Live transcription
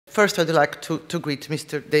First, I'd like to greet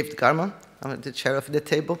Mr. David Garman, I'm the chair of the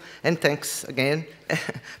table, and thanks again,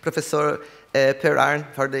 Professor Per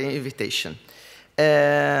for the invitation.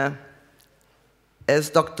 As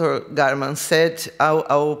Dr. Garman said,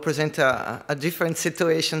 I'll present a different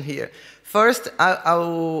situation here. First,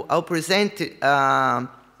 I'll present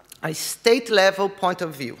a state-level point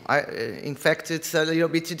of view. In fact, it's a little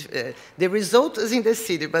bit, the result is in the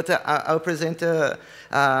city, but I'll present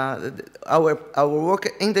our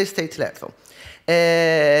work in the state level.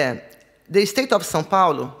 The state of São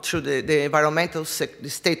Paulo, through the environmental the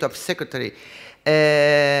state of secretary,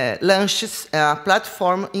 launches a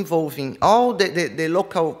platform involving all the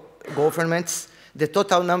local governments. The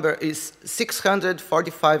total number is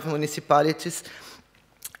 645 municipalities,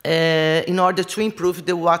 in order to improve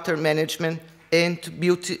the water management and to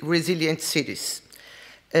build resilient cities.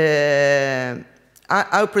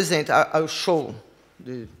 I'll show,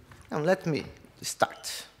 let me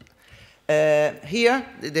start. Here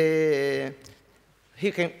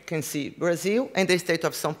you can see Brazil and the state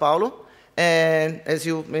of São Paulo. And as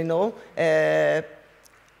you may know,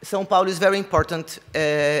 São Paulo is very important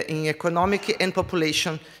in economic and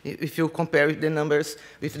population if you compare the numbers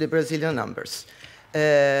with the Brazilian numbers.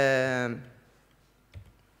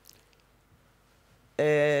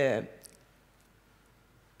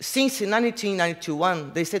 Since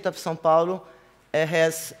 1991, the state of São Paulo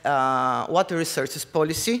has water resources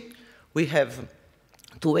policy. We have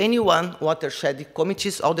 21 watershed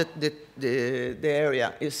committees. All the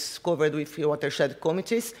area is covered with watershed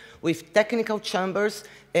committees, with technical chambers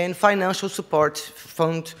and financial support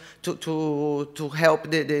fund to help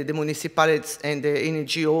the municipalities and the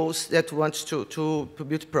NGOs that want to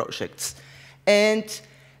build projects. And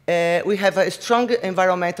we have a strong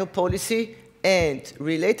environmental policy, and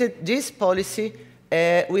related to this policy,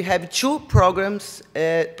 we have two programs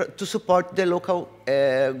to support the local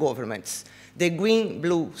governments. The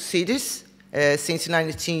Green-Blue Cities, since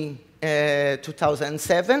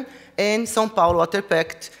 2007, and São Paulo Water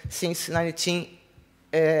Pact since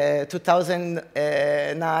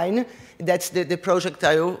 2009. That's the project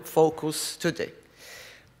I will focus today.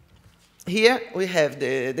 Here we have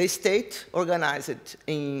the state organized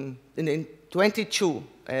in 22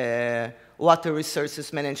 water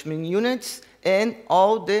resources management units and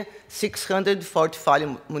all the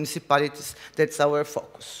 645 municipalities. That's our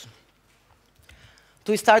focus.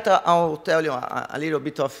 To start, I'll tell you a little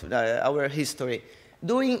bit of our history.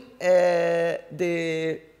 During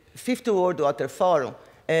the Fifth World Water Forum,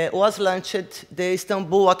 was launched the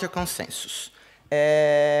Istanbul Water Consensus.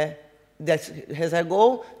 That has a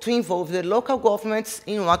goal to involve the local governments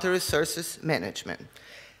in water resources management.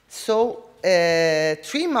 So 3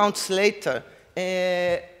 months later,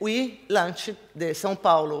 we launched the São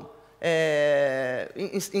Paulo,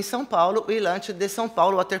 in São Paulo, we launched the São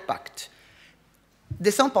Paulo Water Pact. The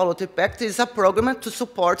São Paulo Water Pact is a program to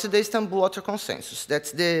support the Istanbul Water Consensus.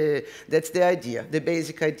 That's the idea, the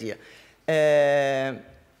basic idea.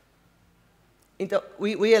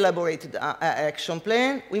 We elaborated an action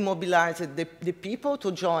plan. We mobilized the people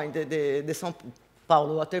to join the São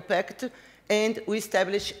Paulo Water Pact, and we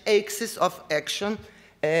established axes of action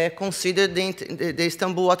considered in the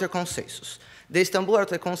Istanbul Water Consensus. The Istanbul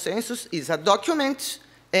Water Consensus is a document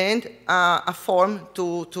and a form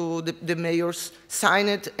to the mayors sign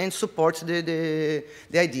it and support the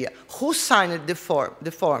idea. Who signed the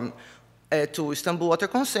form to Istanbul Water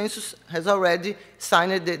Consensus has already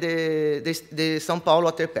signed the São Paulo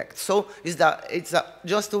Water Pact. So it's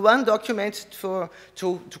just one document to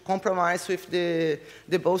compromise with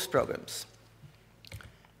the both programs.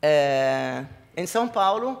 In São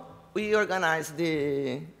Paulo, we organized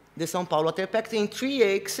the São Paulo Water Pact in 3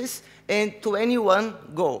 axes and 21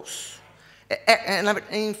 goals. And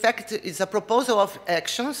in fact, it's a proposal of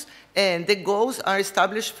actions, and the goals are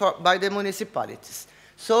established by the municipalities.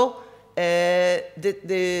 So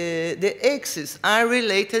the axes are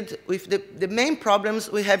related with the main problems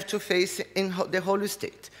we have to face in the whole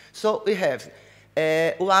state. So we have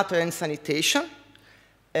water and sanitation,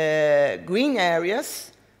 green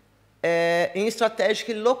areas, in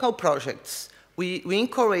strategic local projects. We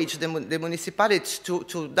encourage the municipalities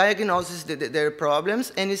to diagnose their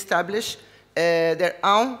problems and establish their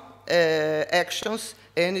own actions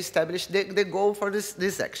and establish the goal for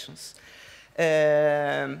these actions.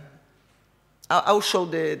 I'll show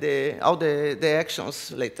all the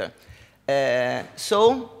actions later.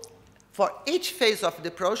 So for each phase of the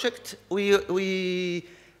project, we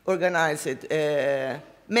organized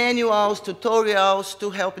manuals, tutorials to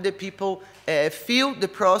help the people feel the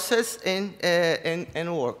process and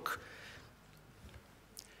work.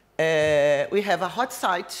 We have a hot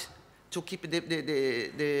site to keep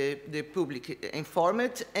the public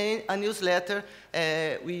informed, and a newsletter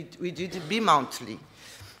we did bi-monthly.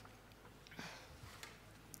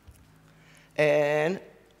 And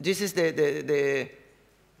this is the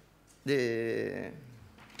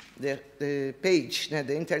page,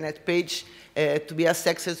 the internet page, to be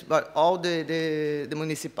accessed by all the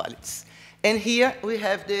municipalities. And here we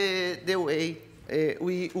have the way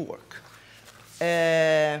we work.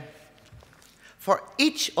 For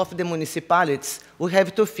each of the municipalities, we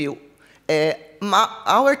have to fill.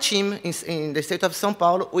 Our team in the state of São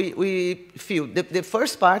Paulo, we fill the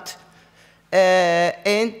first part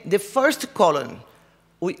and the first column.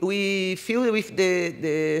 We fill with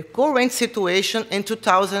the current situation in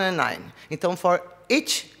 2009. So for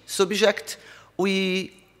each subject,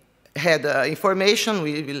 we had information,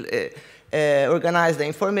 we will organize the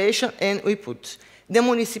information, and we put. The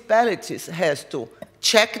municipalities has to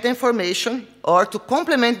check the information or to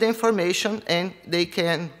complement the information, and they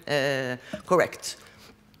can correct.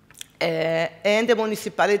 And the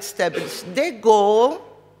municipality establishes the goal,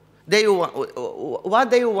 what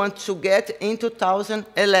they want to get in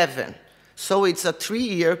 2011. So it's a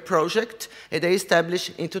 3-year project, and they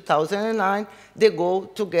established in 2009 the goal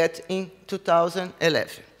to get in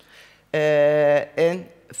 2011. And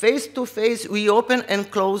phase to phase, we open and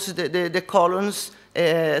close the columns,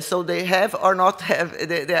 so they have or not have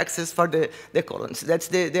the access for the columns. That's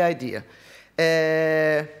the idea.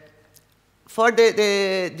 For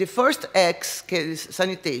the first X,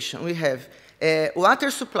 sanitation, we have water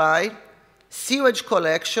supply, sewage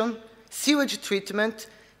collection, sewage treatment,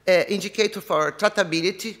 indicator for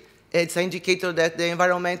tratability. It's an indicator that the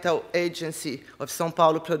Environmental Agency of São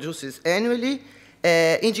Paulo produces annually,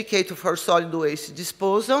 indicator for solid waste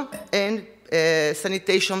disposal, and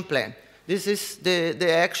sanitation plan. This is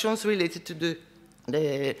the actions related to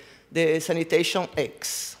the sanitation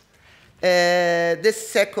X. The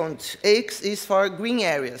second X is for green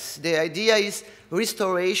areas. The idea is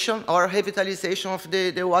restoration or revitalization of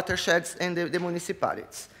the watersheds and the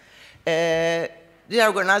municipalities. They are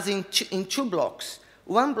organized in 2 blocks.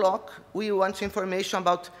 One block, we want information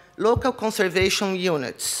about local conservation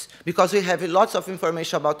units, because we have lots of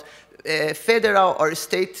information about federal or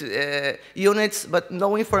state units, but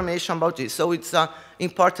no information about this. So it's an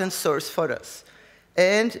important source for us.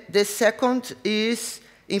 And the second is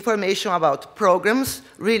information about programs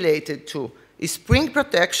related to spring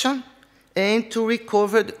protection and to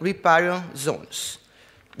recovered riparian zones.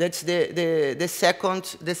 That's the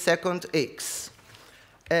second X.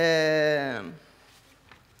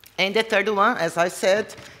 And the third one, as I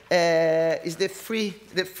said, is the free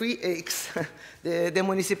X. the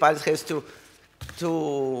municipalities has to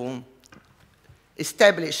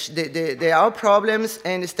establish our problems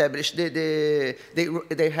and establish they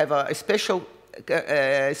have a special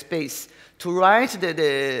space to write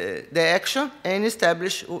the action and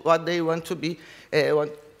establish what they want to be,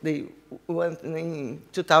 what they want in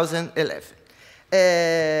 2011.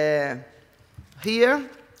 Here,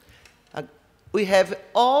 we have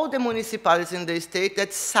all the municipalities in the state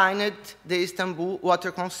that signed the Istanbul Water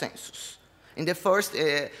Consensus in the first,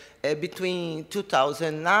 between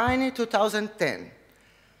 2009 and 2010.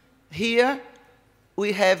 Here,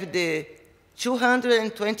 we have the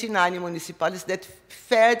 229 municipalities that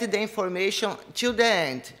fed the information till the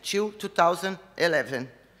end, till 2011.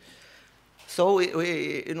 So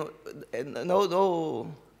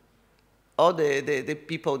all the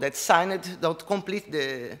people that signed don't complete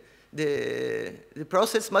the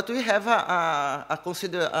process, but we have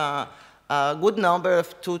consider a good number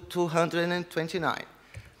of 229.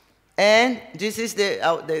 And this is the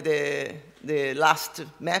last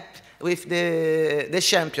map with the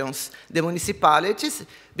champions, the municipalities,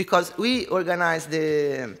 because we organize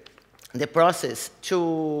the process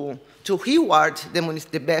to reward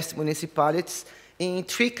the best municipalities in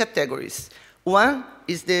 3 categories. One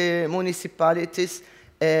is the municipalities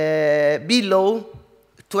below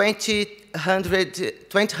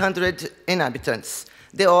 2,000 inhabitants.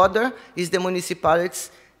 The other is the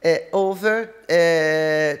municipalities over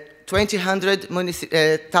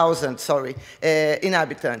 2,000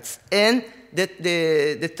 inhabitants. And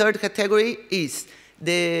the third category is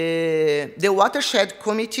the watershed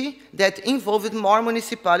committee that involved more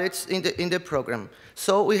municipalities in the program.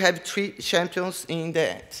 So we have 3 champions in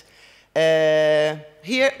the end.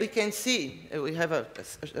 Here we can see, we have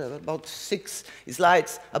about 6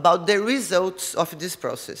 slides about the results of this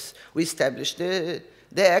process. We established the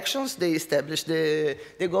actions, they established the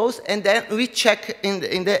goals, and then we check in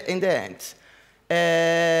the end.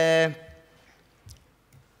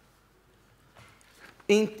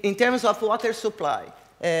 In terms of water supply,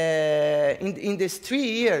 in these 3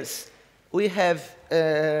 years, we have,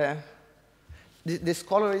 this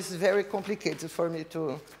color is very complicated for me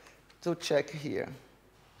to check here.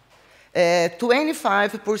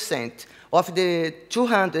 25% of the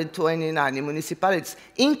 229 municipalities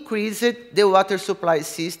increased the water supply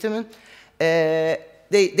system.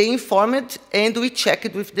 They informed, and we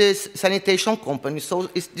checked with the sanitation company. So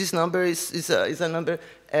this number is a number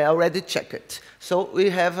already checked. So we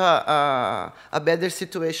have a better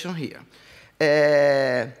situation here.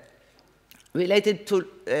 Related to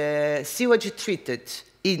sewage treated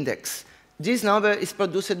index, this number is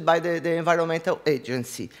produced by the environmental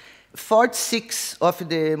agency. 46 of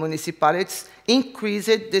the municipalities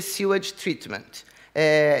increased the sewage treatment.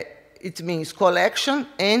 It means collection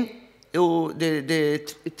and the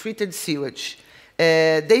treated sewage.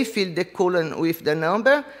 They fill the column with the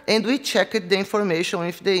number, and we checked the information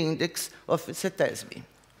with the index of CETESB.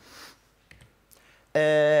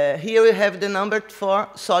 Here we have the number for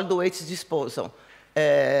solid waste disposal.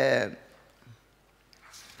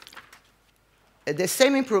 The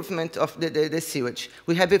same improvement of the sewage.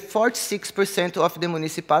 We have 46% of the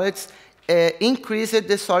municipalities increased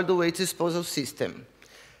the solid waste disposal system.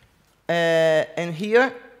 And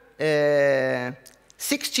here,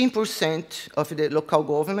 16% of the local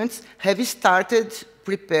governments have started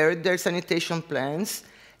prepared their sanitation plans,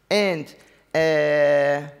 and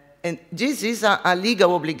this is a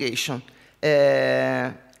legal obligation.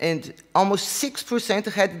 And almost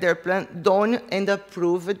 6% had their plan done and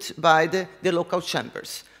approved by the local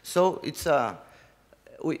chambers. So it's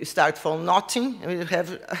we start from nothing, and we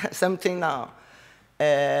have something now.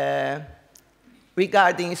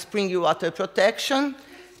 Regarding spring water protection,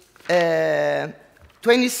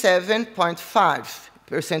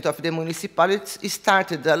 27.5% of the municipalities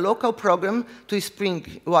started a local program to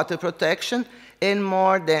spring water protection, and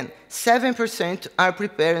more than 7% are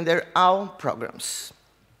preparing their own programs.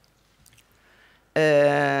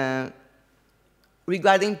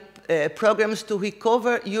 Regarding programs to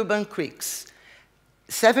recover urban creeks,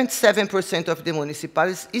 77% of the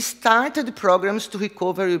municipalities started programs to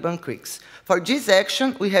recover urban creeks. For this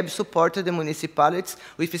action, we have supported the municipalities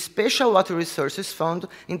with a special water resources fund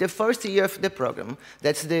in the first year of the program.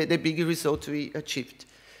 That's the big result we achieved.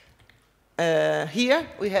 Here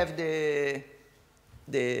we have the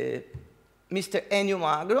Mr. Enio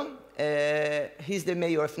Magro. He's the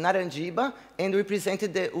mayor of Naranjiba and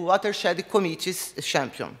represented the watershed committee's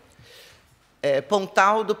champion.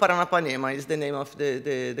 Pontal do Paranapanema is the name of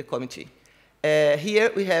the committee.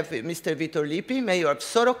 Here we have Mr. Vitor Lippi, mayor of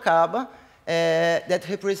Sorocaba, that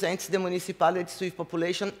represents the municipalities with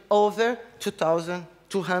population over 2,000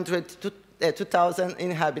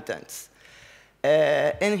 inhabitants.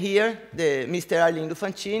 And here, Mr. Arlindo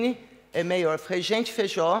Fantini, mayor of Regente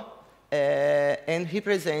Feijó, and he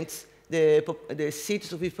represents the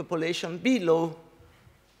cities with population below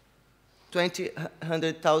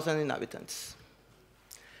 200,000 inhabitants.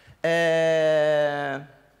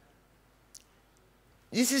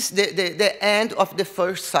 This is the end of the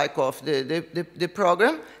first cycle of the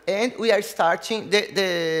program, and we are starting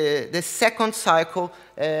the second cycle,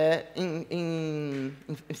 in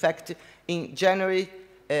fact, in January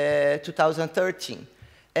 2013.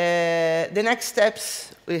 The next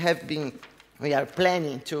steps we are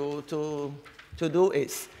planning to do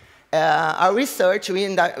is our research.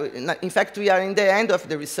 In fact, we are in the end of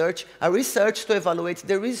the research. Our research to evaluate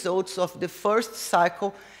the results of the first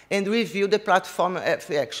cycle and review the platform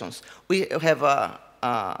actions. We have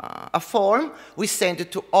a form. We send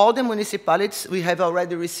it to all the municipalities. We have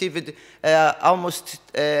already received almost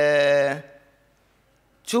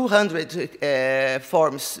 200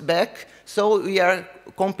 forms back. So we are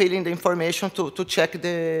compiling the information to check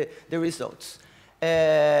the results.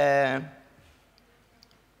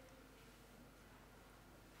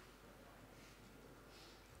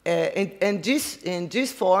 And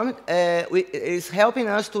this form is helping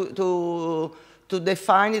us to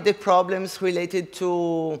define the problems related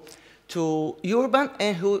to urban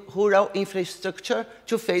and rural infrastructure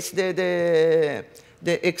to face the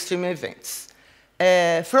extreme events.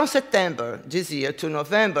 From September this year to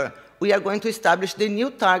November, we are going to establish the new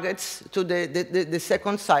targets to the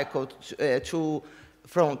second cycle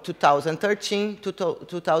from 2013 to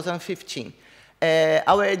 2015.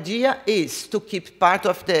 Our idea is to keep part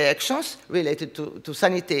of the actions related to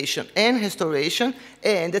sanitation and restoration,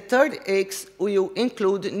 and the third X will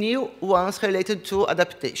include new ones related to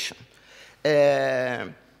adaptation.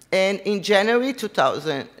 And in January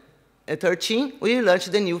 2013, we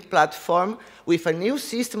launched the new platform with a new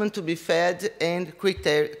system to be fed and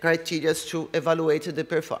criteria to evaluate the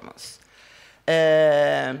performance.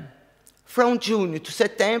 From June to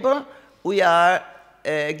September, we are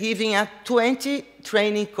giving 20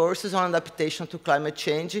 training courses on adaptation to climate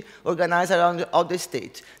change organized around all the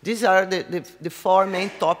state. These are the 4 main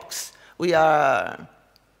topics we are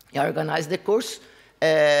organizing the course.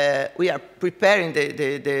 We are preparing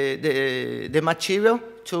the material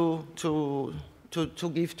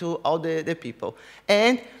to give to all the people.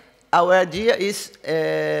 And our idea is,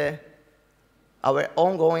 our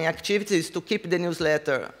ongoing activity is to keep the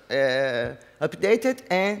newsletter updated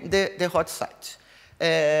and the hot site.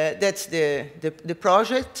 That's the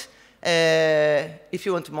project. If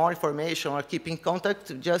you want more information or keep in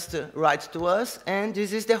contact, just write to us. And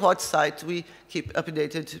this is the hot site we keep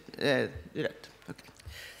updated direct. Okay.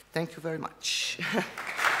 Thank you very much.